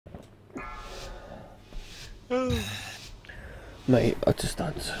Mate, I don't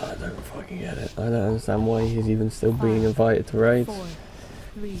fucking get it. I don't understand why he's even still being invited to raids.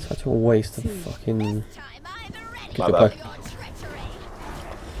 Such a waste of fucking...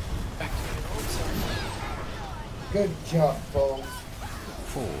 Good job, Paul.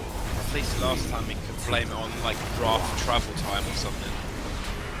 At least last time we could blame it on like draft travel time or something.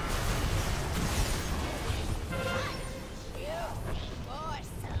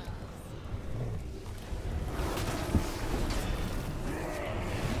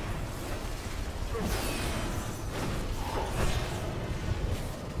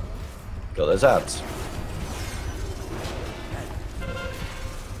 Got those ads.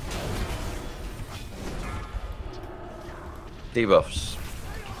 Debuffs.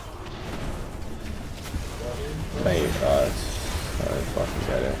 Mate, I don't fucking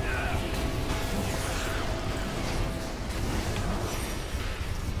get it.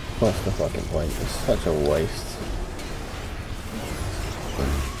 What's the fucking point? It's such a waste.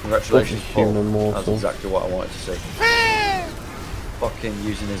 Congratulations, Paul. Human mortal. That's exactly what I wanted to see. Fucking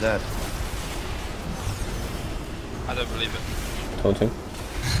using his head. I don't believe it. Taunting.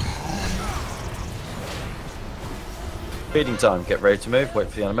 Feeding time. Get ready to move. Wait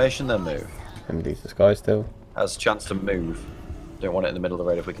for the animation, then move. And he's this guy still. Has a chance to move. Don't want it in the middle of the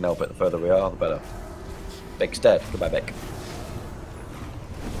raid. If we can help it, the further we are, the better. Beck's dead. Goodbye, Beck.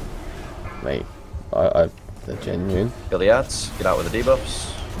 Mate, they're genuine. Kill the ads. Get out with the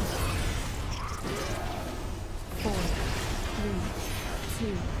debuffs. 4, 3, 2,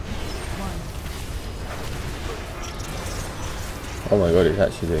 1. Oh my god, he's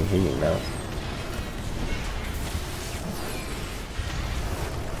actually doing healing now.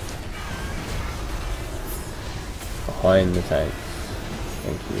 Behind the tanks.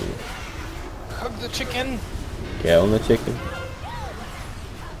 Thank you. Hug the chicken! Get on the chicken.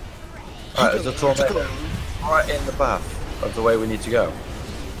 Alright, there's a tornado right in the path of the way we need to go.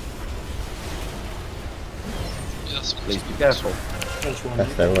 Just Please be careful.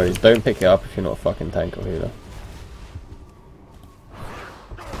 That's their worries. Don't pick it up if you're not a fucking tank or healer.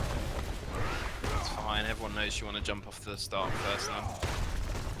 It's fine, everyone knows you want to jump off the start first now.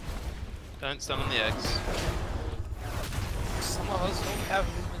 Don't stun on the eggs. Some of us don't have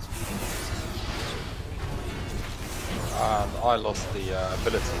movement speed. I lost the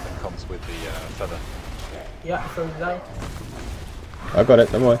ability that comes with the feather. Yeah, so did I. I got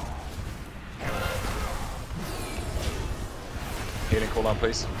it, don't worry. Healing cooldown,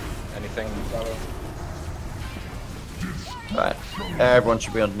 please. Anything? Right, everyone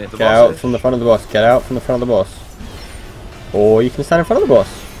should be underneath the Get boss. out from the front of the boss. Get out from the front of the boss. Or you can stand in front of the boss.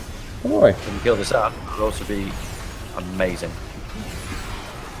 Don't worry. When you kill this out, it will also be amazing.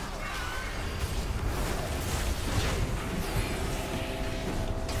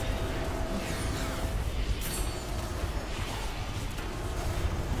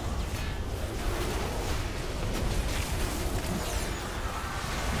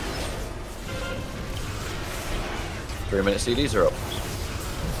 Three-minute CDs are up.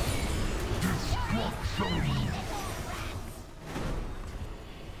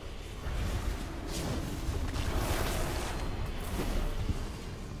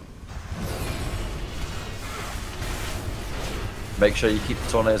 Make sure you keep the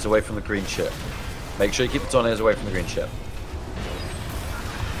tornadoes away from the green ship. Make sure you keep the tornadoes away from the green ship.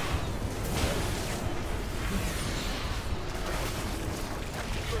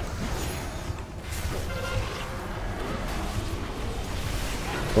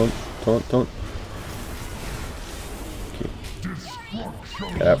 Don't.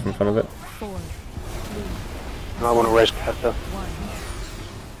 Get out from in front of it. 4, 3, I want to raise Kata.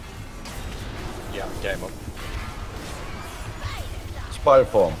 1. Yeah, game up. Spider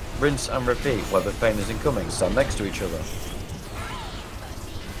form. Rinse and repeat. Whether pain is incoming. Stand next to each other.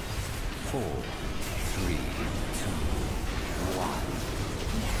 4, 3, 2,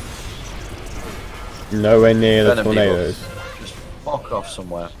 1. Nowhere near the Venom tornadoes. debuffs. Just fuck off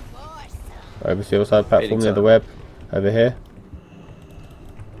somewhere. Over the other side platform Feeding near the time. web. Over here.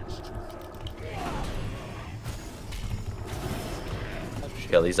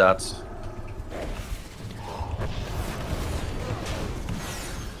 Kill these ads.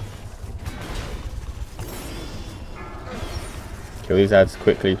 Kill these ads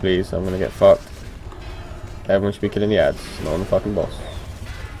quickly, please. I'm gonna get fucked. Everyone should be killing the ads, not on the fucking boss.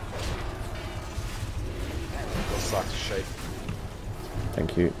 Start to shake.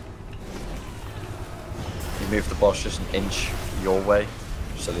 Thank you. You move the boss just an inch your way,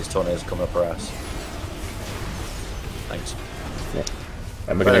 so these tornadoes come up our ass. Thanks. Yeah.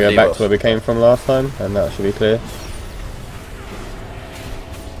 And we're gonna go back to where we came from last time, and that should be clear.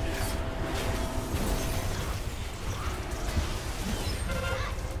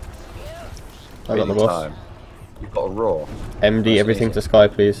 I got the boss. Time. You've got a roar. MD Nice everything and to easy. Sky,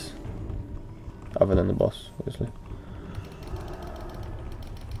 please. Other than the boss, obviously.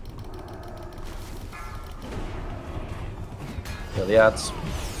 Kill the ads.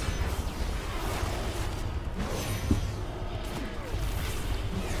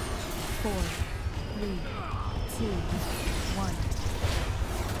 4, 3, 2,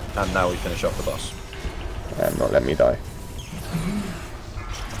 1. And now we finish off the boss. And not let me die.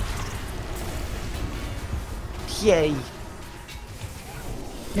 Yay!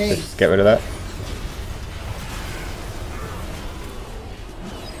 Just get rid of that.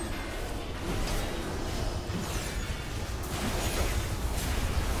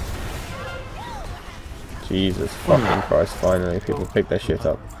 Jesus fucking Christ, finally people pick their shit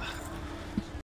up.